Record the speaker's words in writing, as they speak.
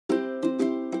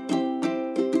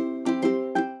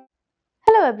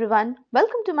Hello everyone,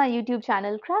 welcome to my YouTube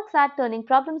channel Cracks at Turning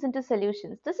Problems into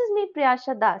Solutions. This is me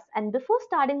Priyasha Das, and before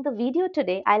starting the video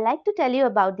today, I like to tell you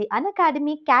about the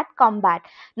Unacademy CAT Combat.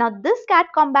 Now this CAT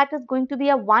Combat is going to be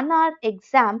a 1-hour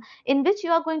exam in which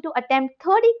you are going to attempt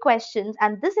 30 questions,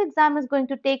 and this exam is going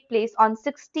to take place on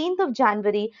 16th of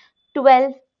January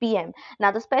 12 p.m.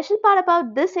 Now, the special part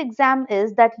about this exam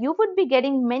is that you would be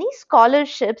getting many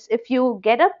scholarships if you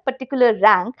get a particular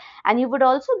rank, and you would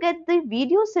also get the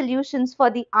video solutions for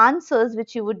the answers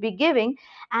which you would be giving.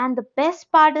 And the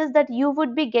best part is that you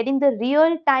would be getting the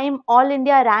real time all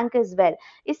India rank as well.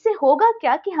 इससे होगा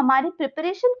क्या कि हमारे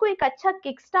preparation को एक अच्छा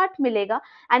kick start मिलेगा,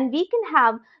 and we can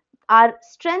have our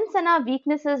strengths and our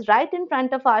weaknesses right in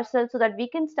front of ourselves so that we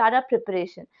can start our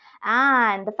preparation.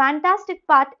 And the fantastic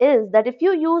part is that if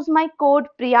you use my code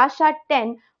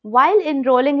Priyasha10 while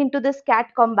enrolling into this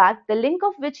CAT Combat, the link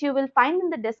of which you will find in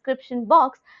the description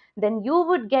box, then you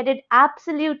would get it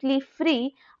absolutely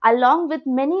free along with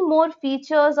many more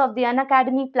features of the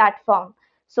Unacademy platform.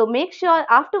 So make sure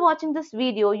after watching this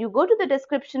video, you go to the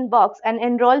description box and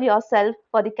enroll yourself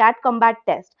for the CAT Combat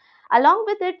test. Along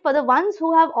with it, for the ones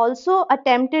who have also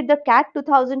attempted the CAT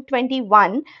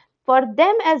 2021, for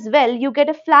them as well, you get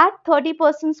a flat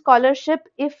 30% scholarship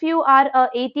if you are a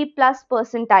 80 plus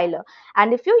percentiler.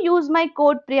 And if you use my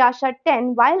code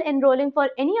Priyasha10 while enrolling for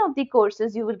any of the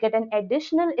courses, you will get an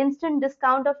additional instant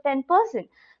discount of 10%.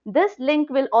 This link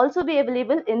will also be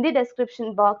available in the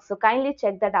description box, so kindly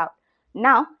check that out.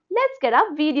 Now, let's get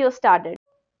our video started.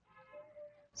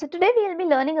 So today we will be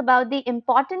learning about the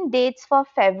important dates for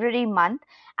February month,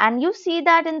 and you see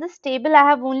that in this table I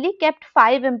have only kept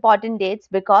 5 important dates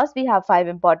because we have 5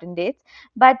 important dates.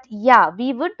 But yeah,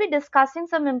 we would be discussing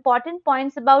some important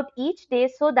points about each day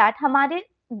so that हमारे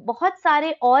बहुत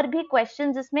सारे और भी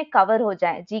questions इसमें cover हो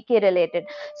जाएं GK related.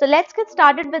 So let's get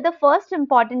started with the first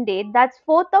important date, that's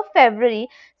 4th of February,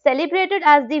 celebrated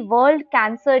as the World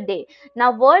Cancer Day.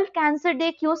 Now World Cancer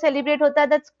Day क्यों celebrate होता है?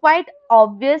 That's quite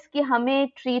obvious कि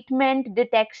हमें treatment,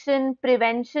 detection,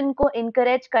 prevention को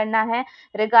encourage करना है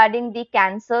regarding the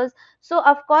cancers. So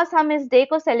of course हम इस day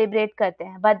को celebrate करते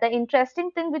हैं. But the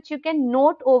interesting thing which you can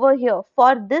note over here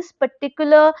for this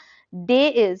particular day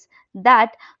is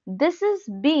that this is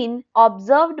being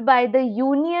observed by the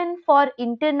Union for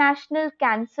International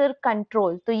Cancer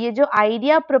Control. तो ये जो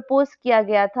idea propose किया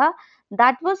गया था,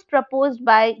 that was proposed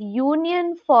by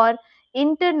Union for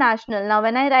International. Now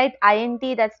when I write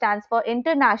INT, that stands for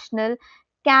International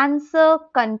Cancer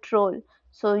Control.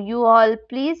 So you all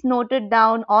please note it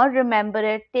down or remember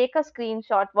it, take a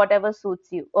screenshot, whatever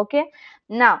suits you. Okay.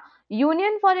 Now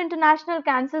union for international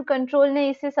cancer control ने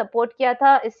इसे support किया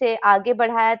था, इसे आगे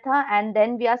बढ़ाया था, and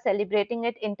then we are celebrating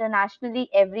it internationally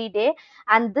every day,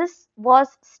 and this was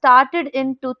started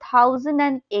in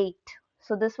 2008.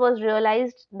 So this was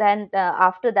realized then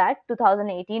after that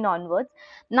 2018 onwards.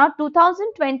 Now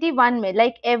 2021 में,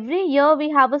 like every year we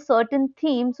have a certain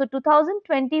theme, so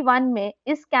 2021 में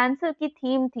इस cancer की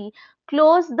theme थी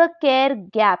close the care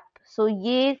gap. So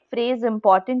ये phrase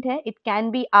important है. It can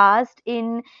be asked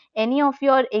in any of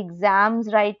your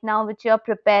exams right now which you are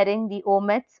preparing, the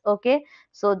OMETs. Okay,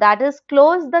 so that is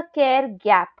close the care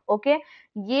gap. Okay,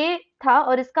 ये था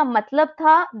और इसका मतलब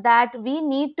था that we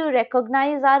need to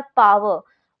recognize our power.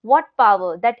 What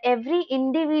power? That every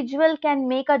individual can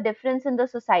make a difference in the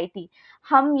society.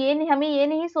 हमें ये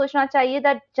नहीं सोचना चाहिए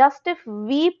that just if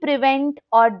we prevent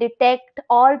or detect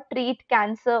or treat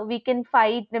cancer, we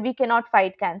cannot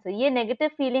fight cancer. ये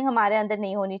negative feeling हमारे अंदर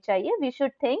नहीं होनी चाहिए. We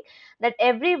should think that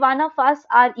every one of us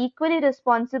are equally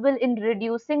responsible in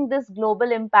reducing this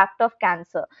global impact of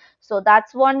cancer. So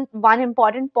that's one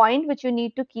important point which you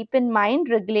need to keep in mind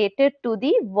related to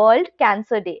the World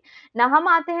Cancer Day. Now हम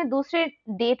आते हैं दूसरे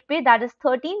date पे, that is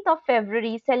 13th of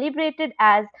February, celebrated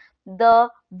as the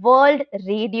World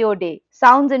Radio Day.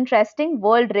 Sounds interesting.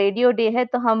 World Radio Day है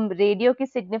तो हम radio की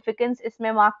significance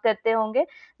इसमें mark करते होंगे.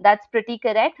 That's pretty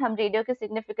correct. हम रेडियो की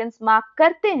significance mark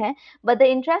करते हैं. But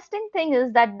the interesting thing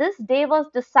is that this day was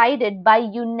decided by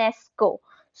UNESCO.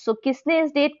 So किसने इस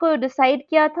डेट को डिसाइड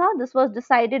किया था? This was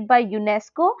decided by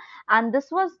UNESCO, and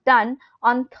this was done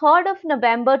on 3rd of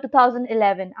November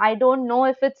 2011. I don't know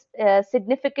if it's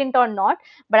significant or not,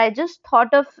 but I just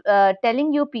thought of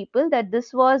telling you people that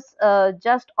this was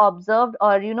just observed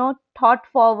or thought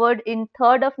forward in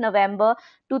 3rd of November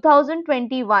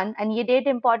 2021, and ये date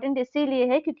important इसीलिए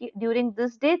है क्योंकि during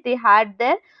this date they had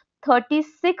their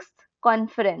 36th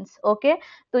conference. Okay,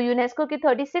 तो UNESCO की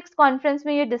 36th conference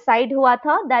में ये decide हुआ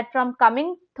था that from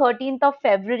coming 13th of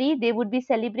February they would be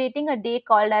celebrating a day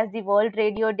called as the world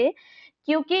radio day,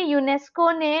 क्योंकि UNESCO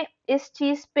ने इस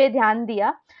चीज पे ध्यान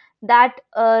दिया that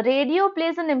radio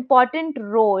plays an important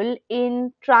role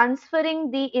in transferring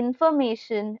the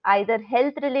information, either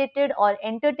health related or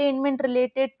entertainment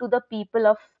related, to the people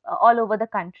of all over the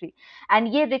country. And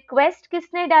ये request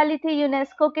किसने डाली थी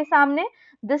यूनेस्को के सामने?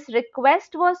 This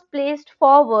request was placed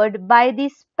forward by the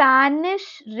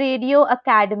Spanish Radio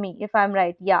Academy, if I'm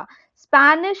right. Yeah,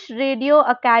 Spanish Radio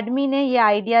Academy ने ये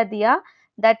idea दिया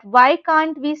that why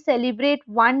can't we celebrate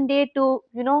one day to,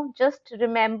 just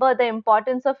remember the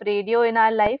importance of radio in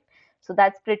our life. So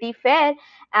that's pretty fair.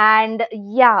 And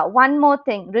yeah, one more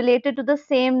thing related to the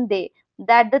same day,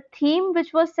 that the theme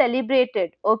which was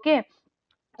celebrated, okay,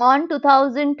 on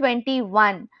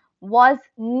 2021 was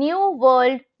New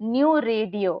World, New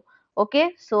Radio.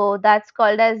 Okay, so that's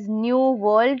called as New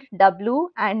World W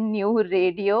and New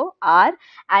Radio R.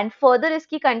 And further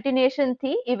iski continuation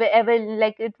thi,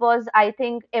 like it was, I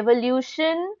think,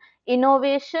 evolution,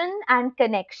 innovation, and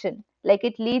connection. Like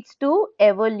it leads to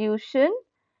evolution,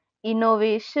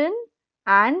 innovation,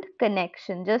 and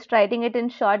connection. Just writing it in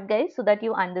short, guys, so that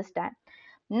you understand.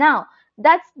 Now,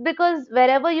 that's because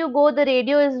wherever you go, the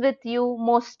radio is with you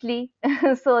mostly.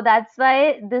 So that's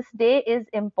why this day is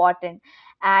important.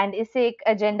 And इसे एक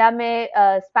agenda में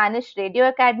Spanish radio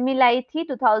academy लाई थी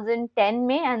 2010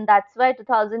 में, and that's why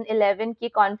 2011 की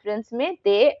conference में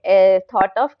they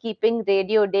thought of keeping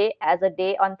Radio Day as a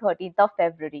day on 13th of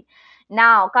February.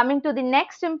 Now, coming to the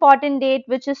next important date,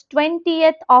 which is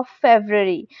 20th of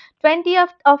February. 20th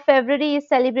of February is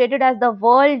celebrated as the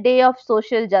World Day of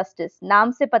Social Justice.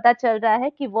 नाम से पता चल रहा है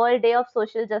कि World Day of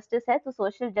Social Justice है, तो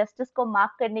social justice को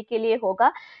mark करने के लिए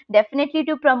होगा. Definitely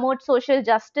to promote social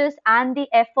justice and the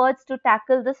efforts to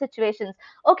tackle the situations.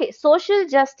 Okay, social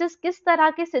justice किस तरह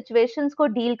के situations को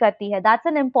deal करती है? That's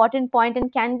an important point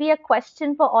and can be a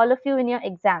question for all of you in your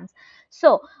exams.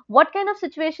 So, what kind of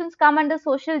situations come under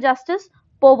social justice?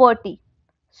 Poverty.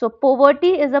 So,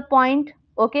 poverty is a point,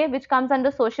 okay, which comes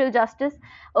under social justice.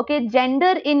 Okay,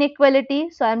 gender inequality.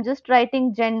 So, I'm just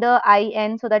writing gender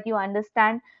IN so that you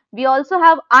understand. We also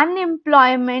have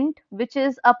unemployment, which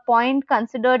is a point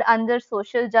considered under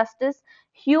social justice.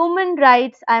 Human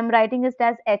rights, I'm writing it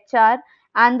as HR,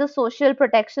 and the social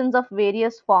protections of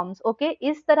various forms. Okay,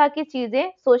 इस तरह की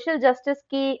चीजें social justice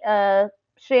की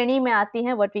श्रेणी में आती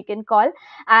हैं, what we can call.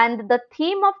 And the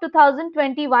theme of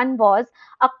 2021 was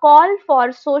a call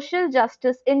for social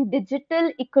justice in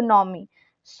digital economy.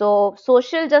 So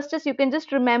social justice, you can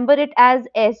just remember it as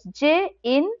SJ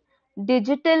in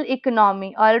digital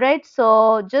economy. All right,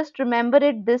 so just remember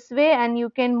it this way and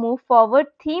you can move forward.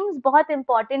 Themes बहुत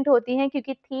important होती हैं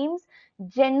क्योंकि themes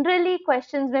generally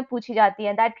questions में पूछी जाती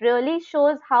हैं. That really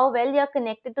shows how well you are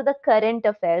connected to the current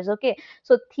affairs. Okay,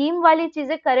 so theme वाली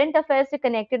चीजें current affairs से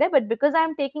connected है, but because I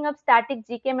am taking up static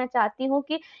GK, मैं चाहती हूँ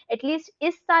कि at least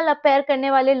इस साल appear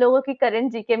करने वाले लोगों की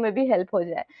current GK में भी help हो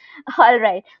जाए. All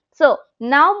right. So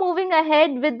now moving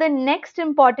ahead with the next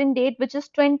important date, which is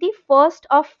 21st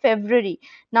of February.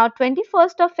 Now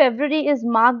 21st of February is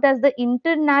marked as the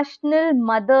International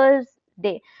Mother's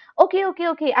Day. Okay.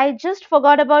 I just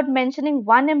forgot about mentioning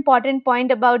one important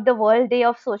point about the World Day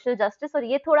of Social Justice. और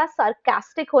ये थोड़ा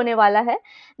sarcastic होने वाला है,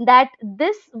 that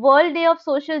this World Day of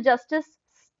Social Justice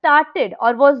started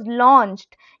or was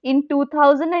launched in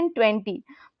 2020.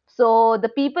 So the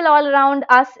people all around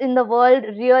us in the world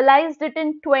realized it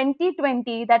in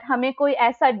 2020 that हमें कोई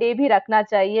ऐसा day भी रखना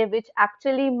चाहिए which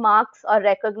actually marks or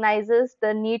recognizes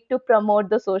the need to promote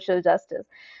the social justice.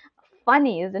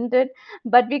 Funny, isn't it?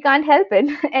 But we can't help it.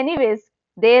 Anyways,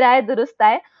 der aaye durust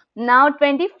aaye. Now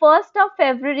 21st of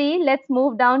February, let's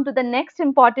move down to the next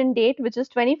important date, which is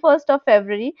 21st of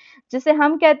February, जिसे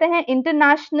हम कहते हैं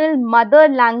International Mother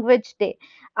Language Day.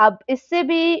 अब इससे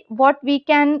भी what we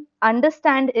can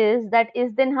understand is that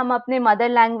इस दिन हम अपने mother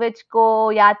language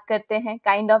को याद करते हैं,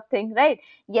 kind of thing, right?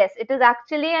 Yes, it is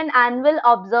actually an annual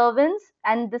observance,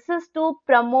 and this is to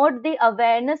promote the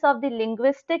awareness of the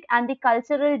linguistic and the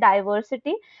cultural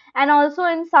diversity, and also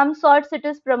in some sorts it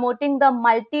is promoting the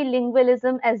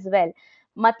multilingualism as well.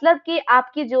 मतलब कि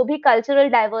आपकी जो भी cultural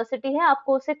diversity है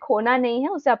आपको उसे खोना नहीं है,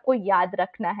 उसे आपको याद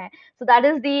रखना है. So that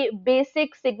is the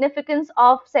basic significance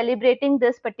of celebrating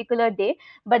this particular day.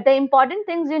 But the important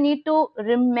things you need to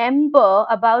remember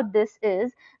about this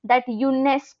is that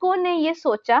UNESCO ने ये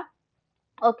सोचा,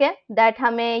 okay, that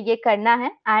हमें ये करना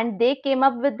है, and they came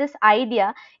up with this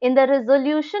idea in the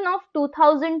resolution of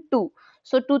 2002.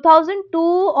 So 2002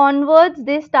 onwards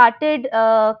they started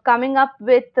coming up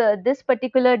with this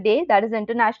particular day, that is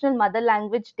International Mother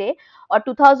Language Day. और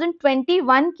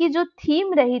 2021 की जो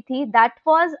theme रही थी, that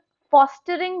was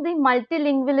fostering the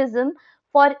multilingualism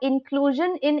for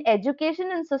inclusion in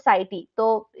education in society.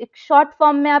 तो एक short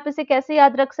form में आप इसे कैसे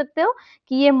याद रख सकते हो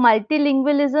कि ये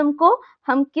मल्टीलिंगुअलिज्म को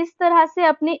हम किस तरह से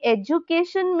अपनी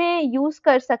एजुकेशन में यूज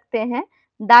कर सकते हैं।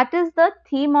 That is the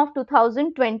theme of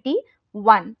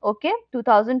 2021। Okay,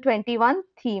 2021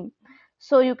 theme.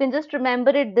 So you can just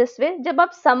remember it this way. जब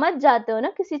आप समझ जाते हो ना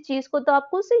किसी चीज को तो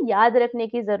आपको उसे याद रखने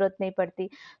की जरूरत नहीं पड़ती।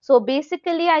 So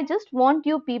basically I just want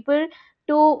you people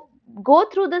to go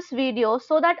through this video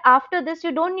so that after this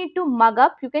you don't need to mug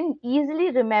up, you can easily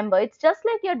remember. It's just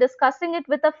like you're discussing it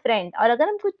with a friend, और अगर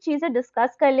हम कुछ चीजें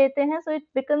discuss कर लेते हैं so it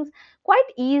becomes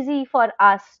quite easy for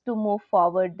us to move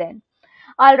forward then.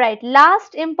 All right,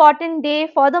 last important day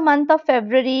for the month of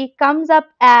February comes up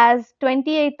as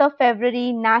 28th of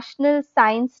February, National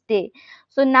Science Day.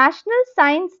 So National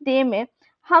Science Day में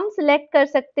हम select कर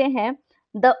सकते हैं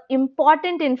the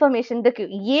important information. देखिए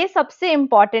ये सबसे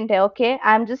important है, okay?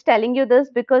 I'm just telling you this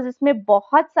because इसमें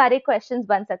बहुत सारे questions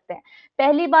बन सकते हैं.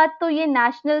 पहली बात तो ये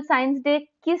National Science Day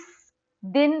किस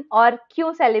दिन और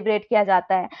क्यों celebrate किया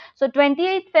जाता है? So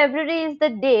 28th February is the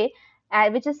day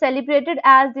which is celebrated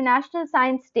as the National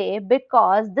Science Day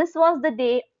because this was the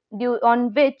day on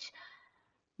which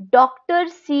Dr.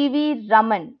 C.V.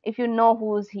 Raman, if you know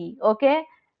who's he, okay,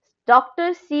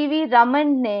 Dr. C.V.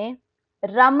 Raman ने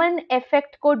Raman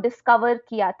effect को discover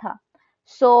किया था.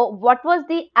 So what was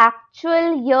the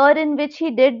actual year in which he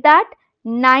did that?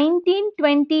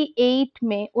 1928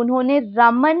 में उन्होंने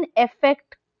Raman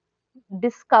effect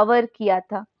discover किया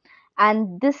था.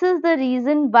 And this is the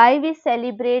reason why we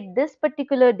celebrate this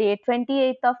particular day,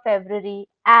 28th of February,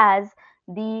 as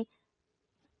the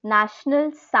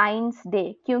National Science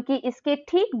Day. क्योंकि इसके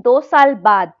ठीक 2 साल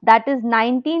बाद, that is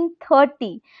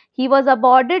 1930, he was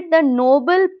awarded the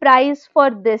Nobel Prize for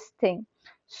this thing.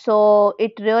 So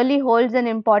it really holds an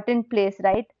important place,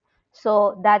 right?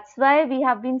 So that's why we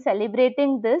have been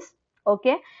celebrating this.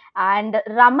 Okay, and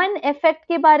Raman effect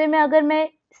के बारे में अगर मैं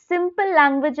simple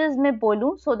languages में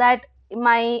बोलूं so that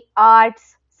my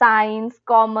arts, science,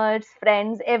 commerce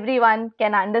friends, everyone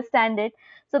can understand it.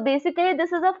 So basically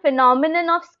this is a phenomenon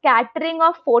of scattering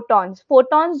of photons.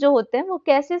 Photons जो होते हैं वो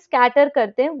कैसे scatter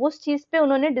करते हैं उस चीज पे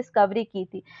उन्होंने discovery की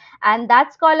थी, and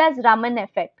that's called as Raman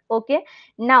effect. Okay,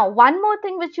 now one more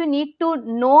thing which you need to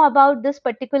know about this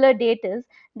particular date is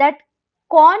that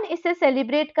कौन इसे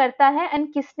celebrate करता है and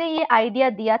किसने ये idea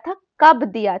दिया था, कब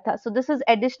दिया था. So this is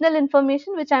additional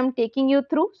information which I'm taking you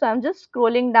through. So I'm just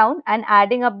scrolling down and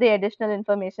adding up the additional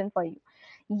information for you.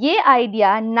 ये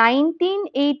आइडिया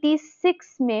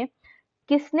 1986 में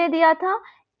किसने दिया था?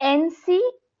 NCSTC,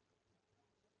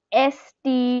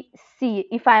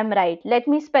 if I am right. Let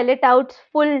me spell it out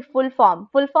full form.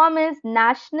 Full form is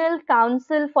National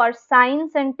Council for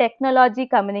Science and Technology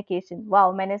Communication.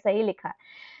 Wow, मैंने सही लिखा.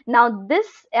 Now this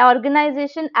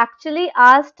organization actually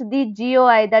asked the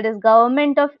GOI, that is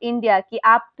Government of India, कि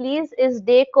आप please इस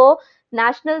day को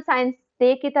National Science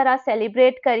Day की तरह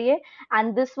celebrate करिए,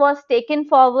 and this was taken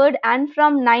forward and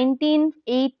from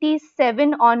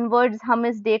 1987 onwards हम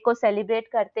इस day को celebrate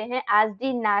करते हैं as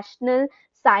the National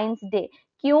Science Day.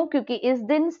 क्यों? क्योंकि इस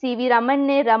दिन सीवी रमन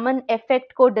ने रमन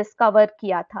effect को discover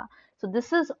किया था. So this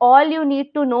is all you need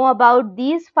to know about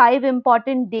these 5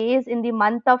 important days in the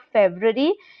month of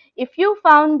February. If you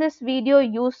found this video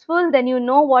useful, then you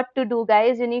know what to do,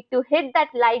 guys. You need to hit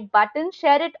that like button,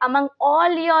 share it among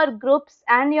all your groups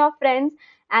and your friends,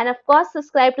 and of course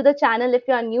subscribe to the channel if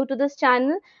you are new to this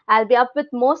channel. I'll be up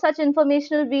with more such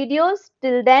informational videos.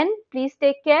 Till then, please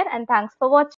take care and thanks for watching.